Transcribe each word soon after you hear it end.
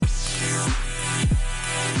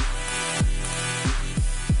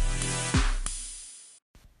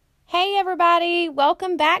everybody.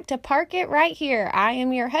 Welcome back to Park It Right Here. I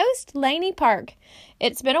am your host, Lainey Park.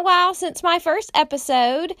 It's been a while since my first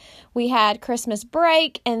episode. We had Christmas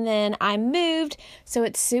break and then I moved, so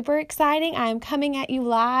it's super exciting. I am coming at you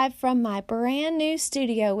live from my brand new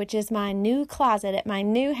studio, which is my new closet at my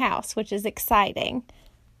new house, which is exciting.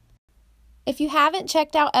 If you haven't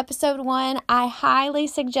checked out episode 1, I highly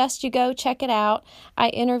suggest you go check it out. I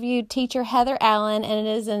interviewed teacher Heather Allen, and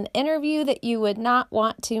it is an interview that you would not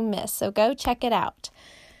want to miss, so go check it out.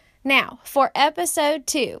 Now, for episode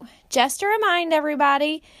 2, just to remind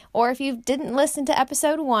everybody, or if you didn't listen to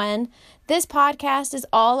episode 1, this podcast is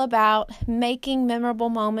all about making memorable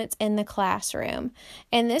moments in the classroom.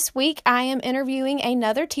 And this week, I am interviewing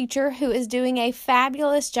another teacher who is doing a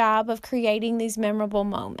fabulous job of creating these memorable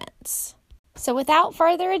moments. So without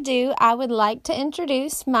further ado, I would like to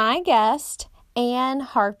introduce my guest, Ann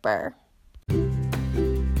Harper.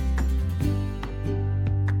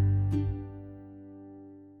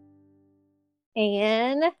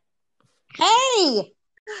 Ann. Hey!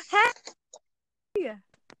 Hey!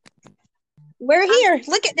 We're here.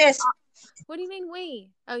 Look at this. What do you mean we?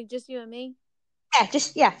 Oh, just you and me?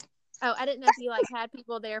 Yeah. Oh, I didn't know if you had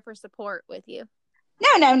people there for support with you.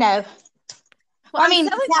 No. Well, I'm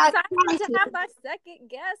so excited to have my second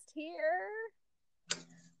guest here.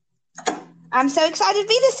 I'm so excited to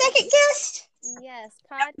be the second guest. Yes,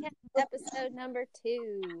 podcast episode number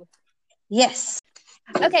 2. Yes.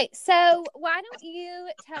 Okay, so why don't you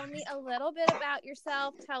tell me a little bit about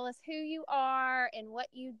yourself? Tell us who you are and what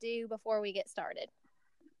you do before we get started.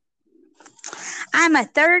 I'm a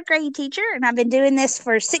third grade teacher, and I've been doing this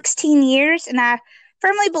for 16 years, and I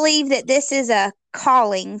firmly believe that this is a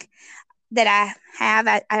calling that I have.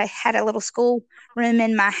 I had a little school room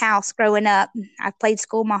in my house growing up. I've played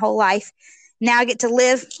school my whole life. Now I get to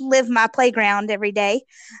live my playground every day.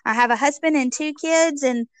 I have a husband and 2 kids,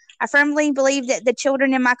 and I firmly believe that the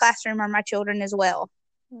children in my classroom are my children as well.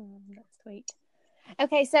 That's sweet.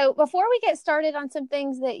 Okay, so before we get started on some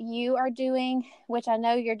things that you are doing, which I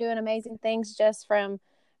know you're doing amazing things just from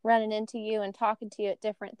running into you and talking to you at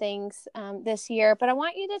different things this year, but I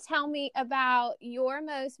want you to tell me about your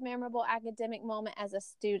most memorable academic moment as a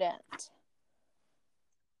student.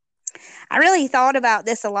 I really thought about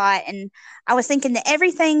this a lot, and I was thinking that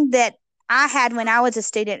everything that I had when I was a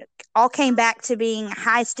student all came back to being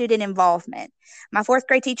high student involvement. My 4th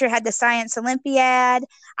grade teacher had the Science Olympiad.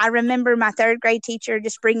 I remember my 3rd grade teacher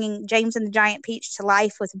just bringing James and the Giant Peach to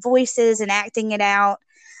life with voices and acting it out.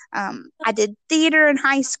 I did theater in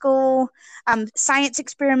high school, science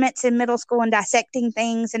experiments in middle school and dissecting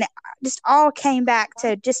things. And it just all came back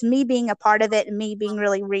to just me being a part of it and me being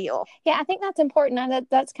really real. Yeah, I think that's important.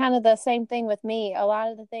 That's kind of the same thing with me. A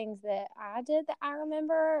lot of the things that I did that I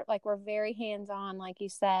remember, were very hands-on, like you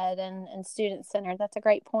said, and student-centered. That's a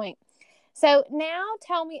great point. So now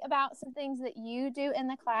tell me about some things that you do in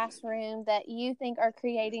the classroom that you think are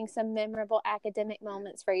creating some memorable academic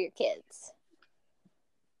moments for your kids.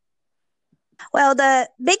 Well, the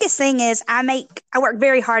biggest thing is I work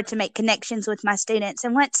very hard to make connections with my students.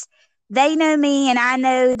 And once they know me and I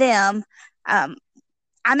know them,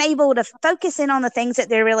 I'm able to focus in on the things that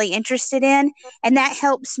they're really interested in. And that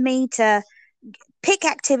helps me to pick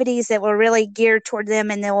activities that will really gear toward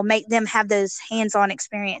them and that will make them have those hands-on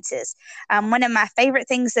experiences. One of my favorite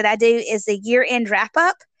things that I do is the year-end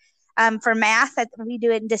wrap-up for math that we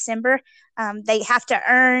do it in December. They have to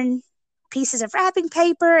earn pieces of wrapping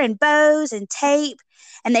paper and bows and tape,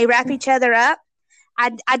 and they wrap each other up.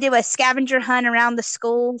 I do a scavenger hunt around the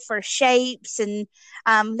school for shapes, and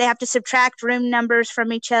they have to subtract room numbers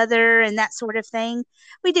from each other and that sort of thing.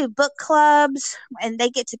 We do book clubs, and they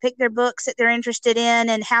get to pick their books that they're interested in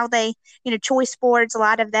and how they, choice boards, a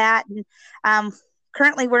lot of that. And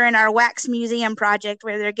currently we're in our wax museum project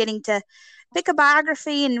where they're getting to pick a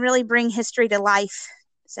biography and really bring history to life.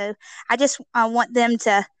 So I just want them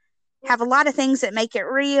to have a lot of things that make it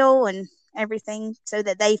real and everything so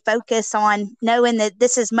that they focus on knowing that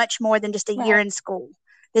this is much more than just a year in school.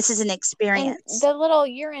 This is an experience. And the little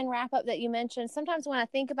year-end wrap-up that you mentioned, sometimes when I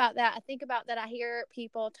think about that, I hear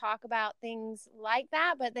people talk about things like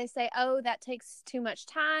that, but they say, oh, that takes too much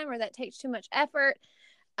time or that takes too much effort.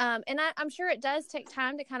 And I'm sure it does take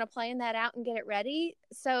time to kind of plan that out and get it ready.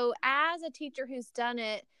 So as a teacher who's done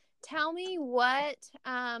it, tell me what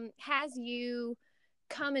has you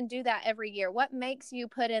come and do that every year? What makes you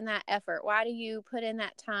put in that effort? Why do you put in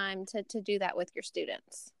that time to do that with your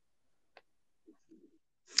students?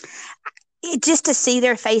 Just to see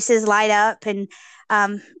their faces light up and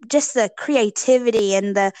just the creativity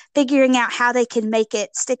and the figuring out how they can make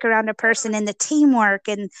it stick around a person and the teamwork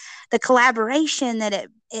and the collaboration that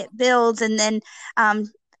it builds. And then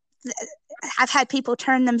I've had people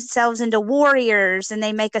turn themselves into warriors, and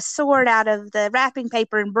they make a sword out of the wrapping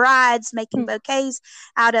paper, and brides making bouquets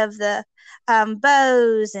out of the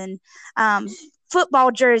bows, and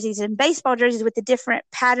football jerseys and baseball jerseys with the different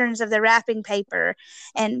patterns of the wrapping paper.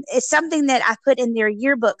 And it's something that I put in their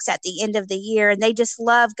yearbooks at the end of the year, and they just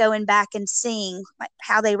love going back and seeing like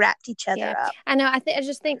how they wrapped each other up. I know. I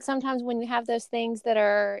just think sometimes when you have those things that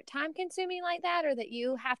are time consuming like that, or that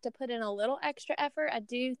you have to put in a little extra effort, I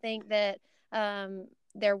do think that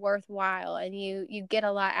they're worthwhile, and you get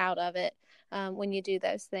a lot out of it when you do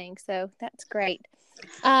those things. So that's great.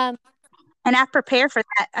 And I prepare for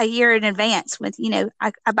that a year in advance with,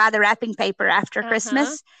 I buy the wrapping paper after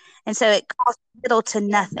Christmas. And so it costs little to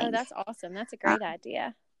nothing. Oh, that's awesome. That's a great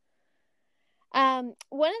idea. One of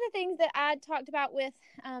the things that I talked about with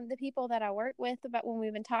the people that I work with about when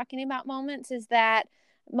we've been talking about moments is that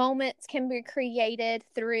moments can be created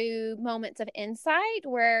through moments of insight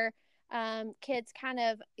where kids kind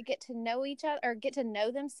of get to know each other or get to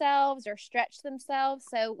know themselves or stretch themselves.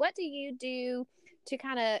 So what do you do to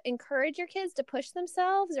kind of encourage your kids to push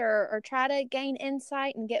themselves or try to gain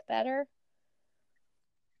insight and get better?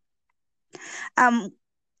 One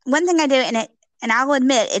thing I do, and I'll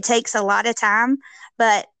admit it takes a lot of time,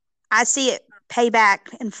 but I see it pay back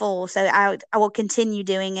in full. So I will continue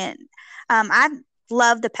doing it. I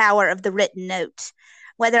love the power of the written note.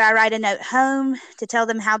 Whether I write a note home to tell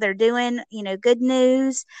them how they're doing, good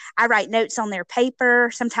news. I write notes on their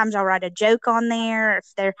paper. Sometimes I'll write a joke on there. If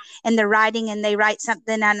they're in their writing and they write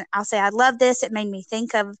something, and I'll say, I love this. It made me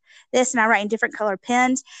think of this. And I write in different color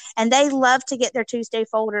pens. And they love to get their Tuesday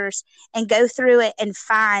folders and go through it and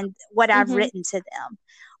find what I've written to them.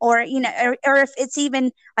 Or, or if it's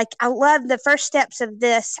even like, I love the first steps of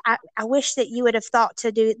this. I wish that you would have thought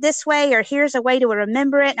to do it this way, or here's a way to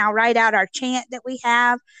remember it. And I'll write out our chant that we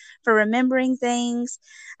have for remembering things.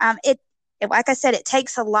 Like I said, it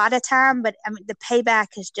takes a lot of time, but I mean, the payback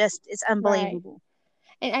is unbelievable.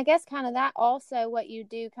 Right. And I guess kind of that also what you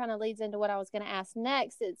do kind of leads into what I was going to ask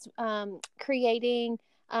next. It's creating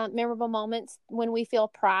memorable moments when we feel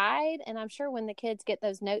pride. And I'm sure when the kids get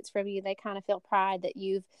those notes from you, they kind of feel pride that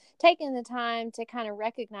you've taken the time to kind of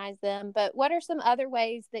recognize them. But what are some other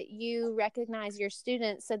ways that you recognize your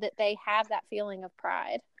students so that they have that feeling of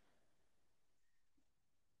pride?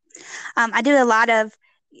 I do a lot of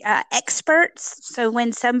experts. So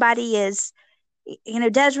when somebody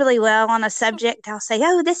does really well on a subject, I'll say,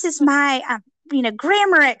 oh, this is my,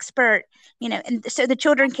 grammar expert, and so the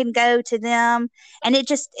children can go to them, and it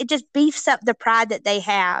just beefs up the pride that they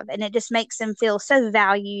have, and it just makes them feel so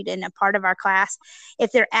valued and a part of our class.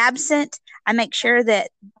 If they're absent, I make sure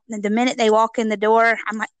that the minute they walk in the door,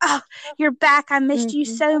 I'm like, oh, you're back. I missed you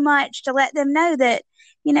so much, to let them know that,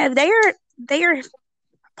 they're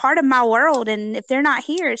part of my world, and if they're not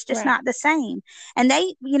here, it's just not the same. And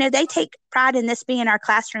they take pride in this being our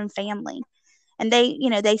classroom family, and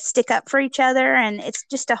they stick up for each other, and it's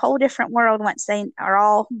just a whole different world once they are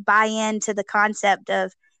all buy into the concept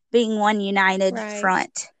of being one united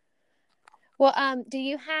front. Well, do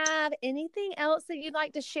you have anything else that you'd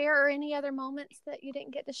like to share, or any other moments that you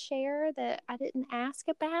didn't get to share that I didn't ask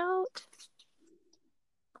about?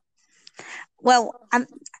 Well,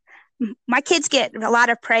 my kids get a lot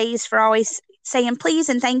of praise for always saying please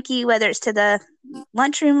and thank you, whether it's to the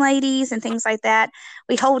lunchroom ladies and things like that.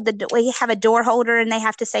 We have a door holder, and they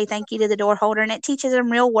have to say thank you to the door holder, and it teaches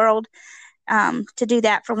them real world to do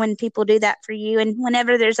that for when people do that for you. And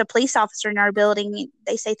whenever there's a police officer in our building,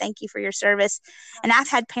 they say thank you for your service. And I've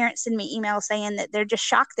had parents send me emails saying that they're just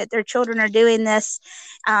shocked that their children are doing this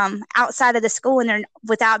outside of the school, and they're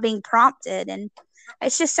without being prompted. And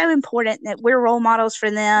it's just so important that we're role models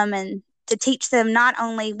for them, and to teach them not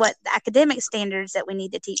only what the academic standards that we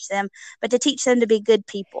need to teach them, but to teach them to be good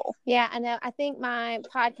people. Yeah, I know. I think my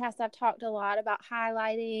podcast, I've talked a lot about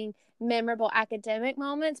highlighting memorable academic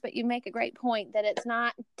moments, but you make a great point that it's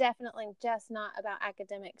definitely just not about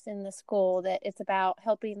academics in the school, that it's about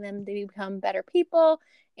helping them to become better people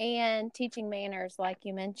and teaching manners, like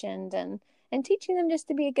you mentioned, and teaching them just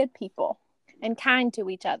to be good people and kind to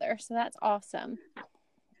each other. So that's awesome.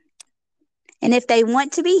 And if they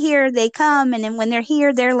want to be here, they come. And then when they're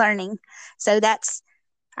here, they're learning. So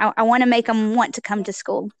I want to make them want to come to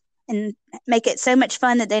school and make it so much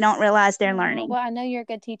fun that they don't realize they're learning. Well, I know you're a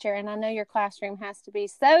good teacher, and I know your classroom has to be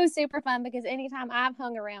so super fun, because anytime I've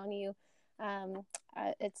hung around you,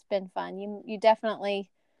 it's been fun. You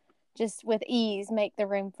definitely just with ease make the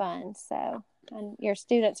room fun. So, and your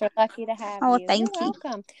students are lucky to have you. Oh, thank you. You're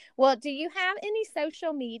welcome. Well, do you have any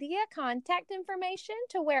social media contact information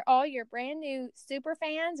to where all your brand new super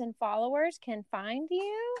fans and followers can find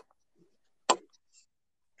you?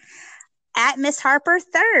 At Miss Harper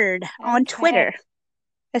Third on Okay. Twitter.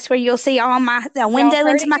 That's where you'll see all the Y'all window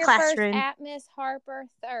heard into it my here classroom. First, at Miss Harper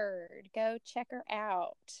Third. Go check her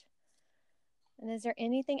out. And is there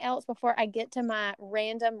anything else before I get to my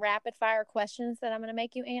random rapid fire questions that I'm going to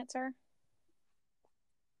make you answer?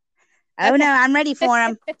 Oh, no, I'm ready for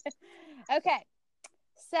them. Okay.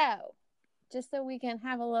 So, just so we can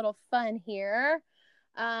have a little fun here,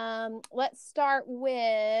 let's start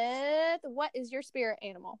with, what is your spirit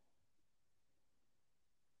animal?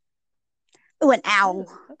 Oh, an owl.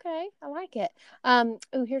 Ooh, okay, I like it.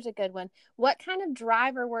 Here's a good one. What kind of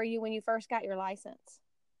driver were you when you first got your license?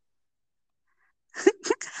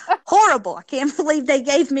 Horrible. I can't believe they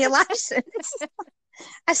gave me a license.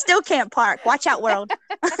 I still can't park. Watch out, world.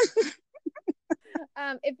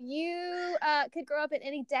 If you could grow up in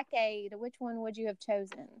any decade, which one would you have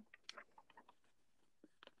chosen?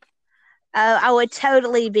 I would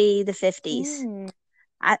totally be the 50s.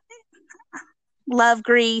 I love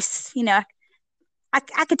Grease. I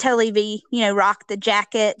could totally be, rock the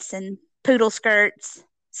jackets and poodle skirts,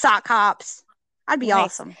 sock hops. I'd be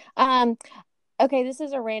Nice. awesome. Okay, this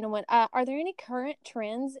is a random one. Are there any current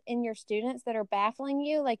trends in your students that are baffling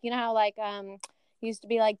you? Like, how used to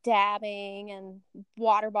be like dabbing and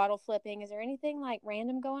water bottle flipping. Is there anything like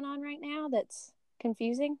random going on right now that's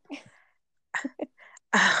confusing?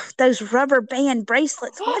 Those rubber band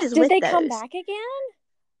bracelets. What is Did with they those? come back again?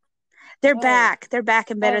 They're back. They're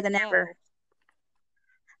back and better than no. ever.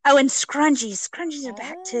 Oh, and scrunchies. Scrunchies are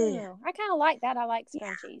back too. I kind of like that. I like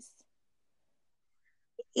scrunchies.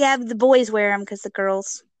 Yeah, the boys wear them because the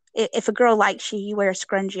girls, if a girl likes you, you wear a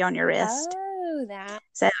scrunchie on your wrist. Oh, that.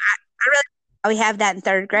 So we have that in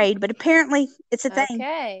 3rd grade, but apparently it's a thing.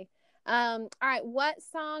 Okay. All right. What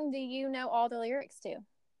song do you know all the lyrics to?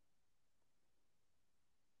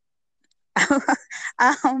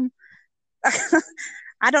 I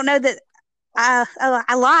don't know that.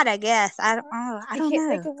 A lot, I guess. I don't know. I can't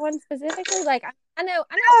think of one specifically. Like I know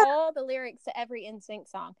all the lyrics to every NSYNC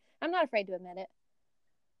song. I'm not afraid to admit it.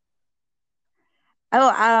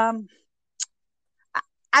 Oh,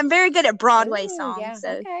 I'm very good at Broadway songs. Yeah. So.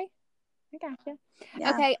 Okay. I gotcha.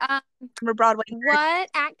 Yeah. Okay. I'm a Broadway. What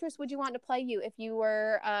actress would you want to play you if you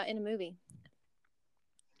were in a movie,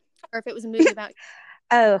 or if it was a movie about?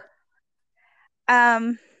 Oh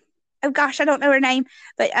gosh, I don't know her name,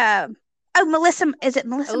 but Melissa. Is it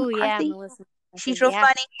Melissa McCarthy? Yeah, Melissa. She's real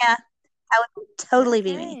funny. Yeah, that would totally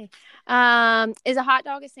be me. Is a hot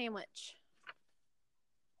dog a sandwich?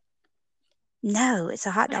 No, it's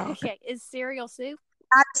a hot dog. Okay. Is cereal soup?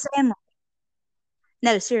 Not a sandwich.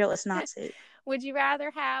 No, cereal is not soup. Would you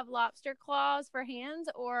rather have lobster claws for hands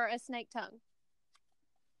or a snake tongue?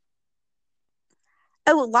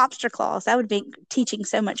 Oh, lobster claws. That would make teaching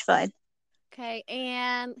so much fun. Okay,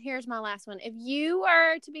 and here's my last one. If you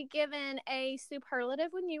were to be given a superlative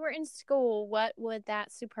when you were in school, what would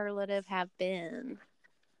that superlative have been?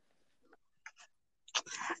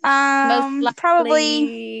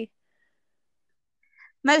 Probably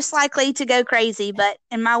most likely to go crazy, but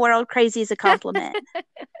in my world, crazy is a compliment.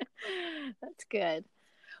 That's good.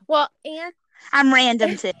 Well, and I'm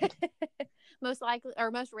random too. Most likely,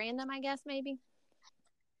 or most random, I guess, maybe.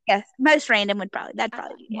 Yes, most random that'd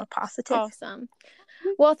probably be more positive. Awesome.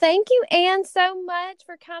 Well, thank you, Anne, so much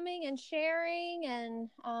for coming and sharing and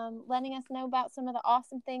letting us know about some of the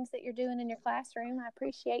awesome things that you're doing in your classroom. I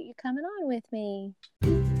appreciate you coming on with me.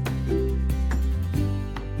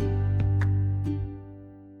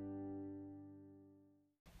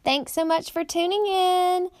 Thanks so much for tuning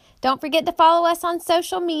in. Don't forget to follow us on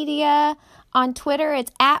social media. On Twitter,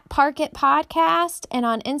 it's at Park It Podcast, and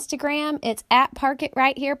on Instagram, it's at Park It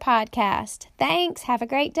Right Here Podcast. Thanks. Have a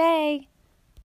great day.